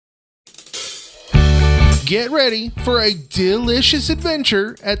Get ready for a delicious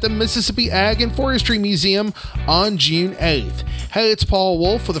adventure at the Mississippi Ag and Forestry Museum on June 8th. Hey, it's Paul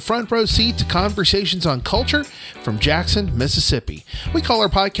Wolf with a front row seat to conversations on culture from Jackson, Mississippi. We call our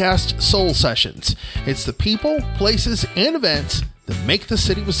podcast Soul Sessions. It's the people, places, and events that make the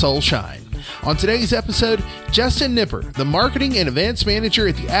city with soul shine. On today's episode, Justin Nipper, the marketing and events manager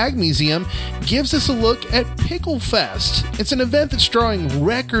at the Ag Museum, gives us a look at Pickle Fest. It's an event that's drawing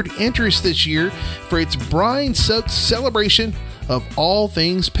record interest this year for its brine-soaked celebration of all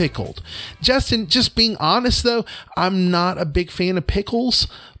things pickled. Justin, just being honest though, I'm not a big fan of pickles,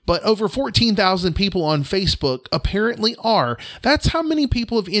 but over 14,000 people on Facebook apparently are. That's how many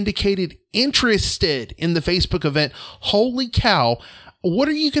people have indicated interested in the Facebook event. Holy cow. What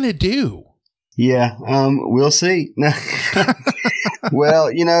are you going to do? Yeah, we'll see.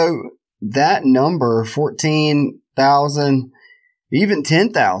 Well, that number, 14,000, even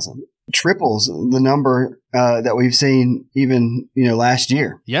 10,000, triples the number that we've seen even, last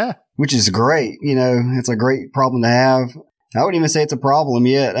year. Yeah. Which is great. It's a great problem to have. I wouldn't even say it's a problem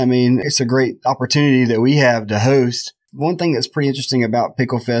yet. I mean, it's a great opportunity that we have to host. One thing that's pretty interesting about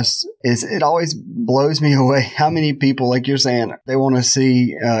Pickle Fest is it always blows me away how many people, like you're saying, they want to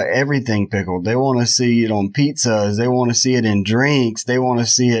see everything pickled. They want to see it on pizzas. They want to see it in drinks. They want to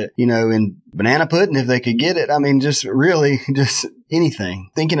see it, in banana pudding if they could get it. I mean, just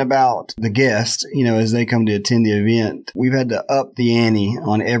anything. Thinking about the guests, as they come to attend the event, we've had to up the ante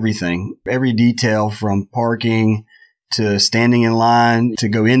on everything, every detail from parking to standing in line to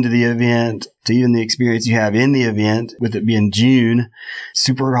go into the event, to even the experience you have in the event, with it being June,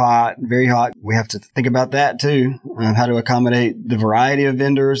 super hot, very hot. We have to think about that too, how to accommodate the variety of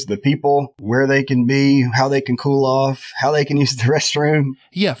vendors, the people, where they can be, how they can cool off, how they can use the restroom.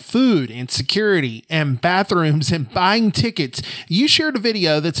 Yeah, food and security and bathrooms and buying tickets. You shared a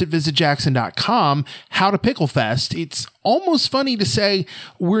video that's at visitjackson.com, How to Pickle Fest. It's almost funny to say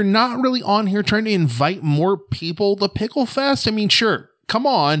we're not really on here trying to invite more people to Pickle Fest. I mean, sure, come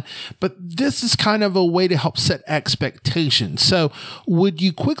on, but this is kind of a way to help set expectations. So would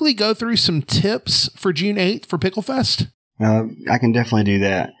you quickly go through some tips for June 8th for Pickle Fest? I can definitely do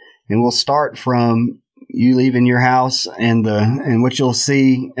that. And we'll start from you leaving your house and what you'll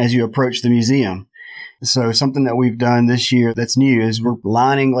see as you approach the museum. So something that we've done this year that's new is we're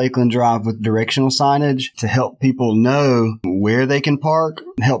lining Lakeland Drive with directional signage to help people know where they can park,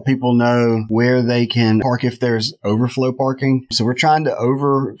 help people know where they can park if there's overflow parking. So we're trying to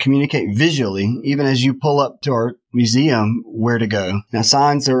over communicate visually, even as you pull up to our museum, where to go. Now,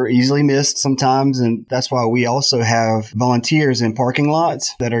 signs are easily missed sometimes, and that's why we also have volunteers in parking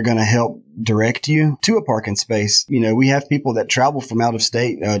lots that are going to help direct you to a parking space. We have people that travel from out of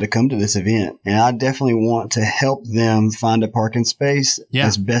state to come to this event, and I definitely want to help them find a parking space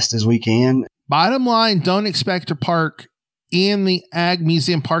as best as we can. Bottom line, don't expect to park in the Ag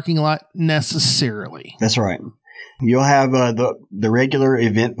Museum parking lot necessarily. That's right. You'll have the regular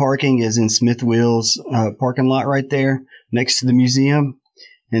event parking is in Smith Wheels parking lot right there next to the museum.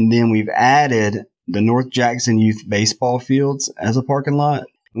 And then we've added the North Jackson Youth Baseball Fields as a parking lot.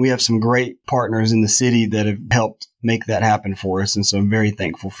 We have some great partners in the city that have helped make that happen for us. And so I'm very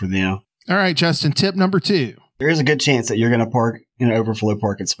thankful for them. All right, Justin, tip number 2. There is a good chance that you're going to park in an overflow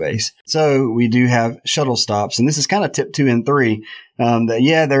parking space. So we do have shuttle stops. And this is kind of tip 2 and 3,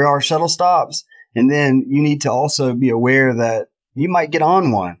 there are shuttle stops. And then you need to also be aware that you might get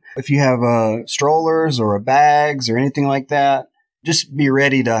on one. If you have strollers or bags or anything like that, just be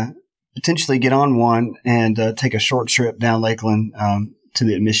ready to potentially get on one and take a short trip down Lakeland to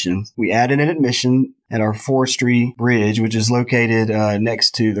the admission. We added an admission at our forestry bridge, which is located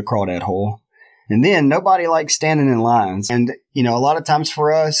next to the crawdad hole. And then nobody likes standing in lines. And, a lot of times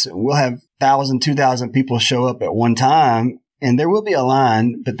for us, we'll have 1,000, 2,000 people show up at one time, and there will be a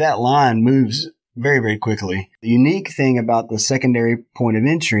line, but that line moves very, very quickly. The unique thing about the secondary point of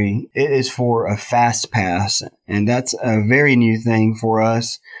entry, it is for a fast pass. And that's a very new thing for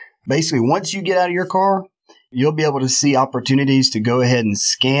us. Basically, once you get out of your car, you'll be able to see opportunities to go ahead and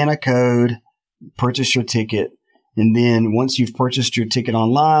scan a code, purchase your ticket. And then once you've purchased your ticket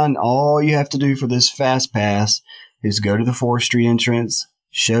online, all you have to do for this fast pass is go to the forestry entrance,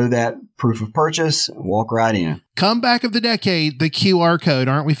 show that proof of purchase, walk right in. Comeback of the decade, the QR code.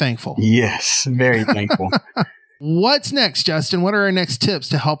 Aren't we thankful? Yes, very thankful. What's next, Justin? What are our next tips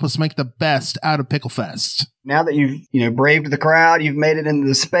to help us make the best out of Pickle Fest? Now that you've braved the crowd, you've made it into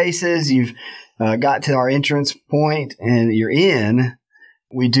the spaces, you've got to our entrance point, and you're in,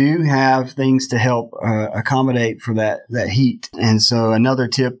 we do have things to help accommodate for that heat. And so another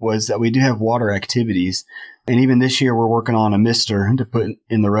tip was that we do have water activities. And even this year, we're working on a mister to put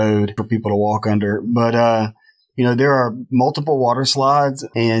in the road for people to walk under. But, there are multiple water slides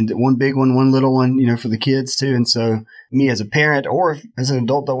and one big one, one little one, for the kids too. And so me as a parent or as an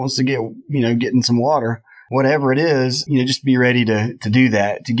adult that wants to get in some water, whatever it is, just be ready to do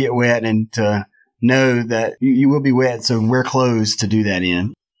that, to get wet and to know that you will be wet. So wear clothes to do that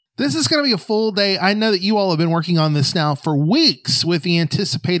in. This is going to be a full day. I know that you all have been working on this now for weeks with the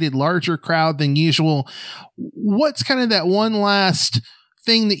anticipated larger crowd than usual. What's kind of that one last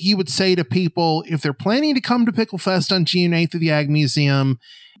thing that you would say to people if they're planning to come to Pickle Fest on June 8th at the Ag Museum?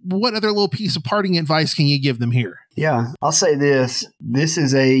 What other little piece of parting advice can you give them here? Yeah, I'll say this. This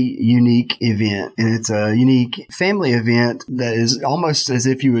is a unique event, and it's a unique family event that is almost as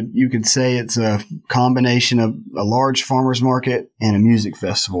if you could say it's a combination of a large farmer's market and a music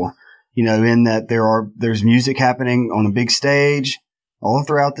festival, in that there's music happening on a big stage all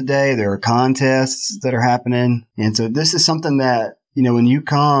throughout the day. There are contests that are happening. And so this is something that, when you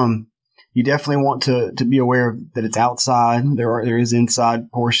come, you definitely want to be aware that it's outside. There is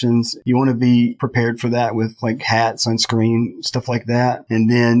inside portions. You want to be prepared for that with like hats, sunscreen, stuff like that. And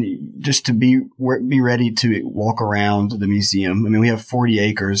then just to be ready to walk around the museum. I mean, we have 40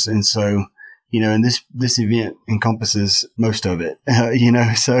 acres. And so, and this event encompasses most of it,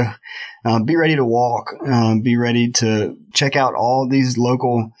 so be ready to walk, be ready to check out all these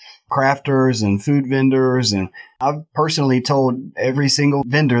local crafters and food vendors. And I've personally told every single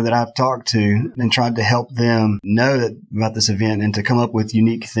vendor that I've talked to and tried to help them know about this event and to come up with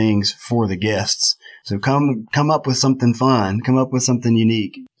unique things for the guests. So come up with something fun, come up with something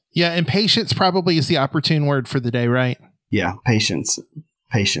unique. Yeah. And patience probably is the opportune word for the day, right? Yeah. Patience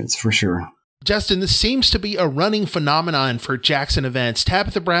for sure. Justin, this seems to be a running phenomenon for Jackson events.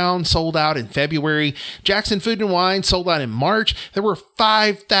 Tabitha Brown sold out in February. Jackson Food and Wine sold out in March. There were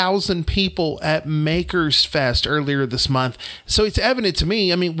 5,000 people at Makers Fest earlier this month. So it's evident to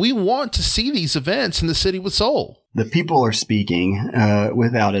me, we want to see these events in the city with soul. The people are speaking,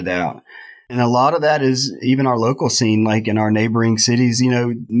 without a doubt. And a lot of that is even our local scene, like in our neighboring cities.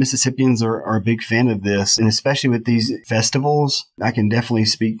 Mississippians are a big fan of this. And especially with these festivals, I can definitely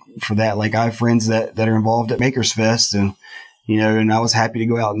speak for that. Like I have friends that are involved at Makers Fest and I was happy to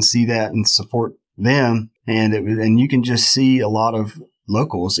go out and see that and support them. And you can just see a lot of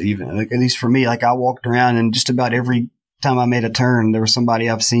locals even, like, at least for me, like I walked around and just about every time I made a turn, there was somebody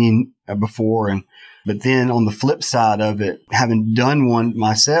I've seen before. But then on the flip side of it, having done one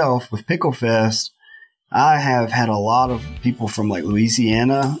myself with Pickle Fest, I have had a lot of people from like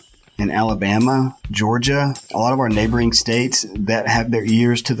Louisiana and Alabama, Georgia, a lot of our neighboring states that have their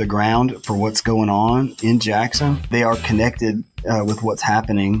ears to the ground for what's going on in Jackson. They are connected with what's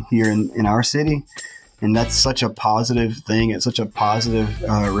happening here in our city. And that's such a positive thing. It's such a positive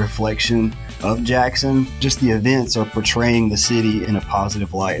reflection of Jackson. Just the events are portraying the city in a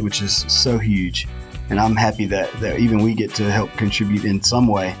positive light, which is so huge. And I'm happy that even we get to help contribute in some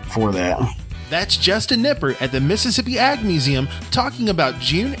way for that. That's Justin Nipper at the Mississippi Ag Museum talking about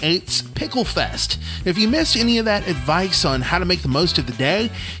June 8th's Pickle Fest. If you missed any of that advice on how to make the most of the day,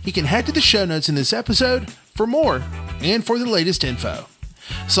 you can head to the show notes in this episode for more and for the latest info.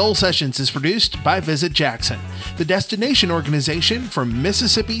 Soul Sessions is produced by Visit Jackson, the destination organization for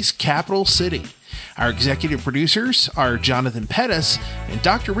Mississippi's capital city. Our executive producers are Jonathan Pettis and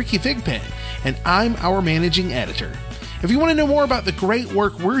Dr. Ricky Thigpen, and I'm our managing editor. If you want to know more about the great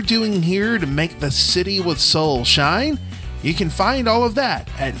work we're doing here to make the city with soul shine, you can find all of that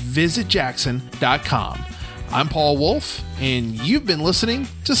at visitjackson.com. I'm Paul Wolf, and you've been listening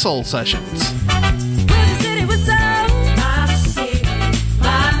to Soul Sessions.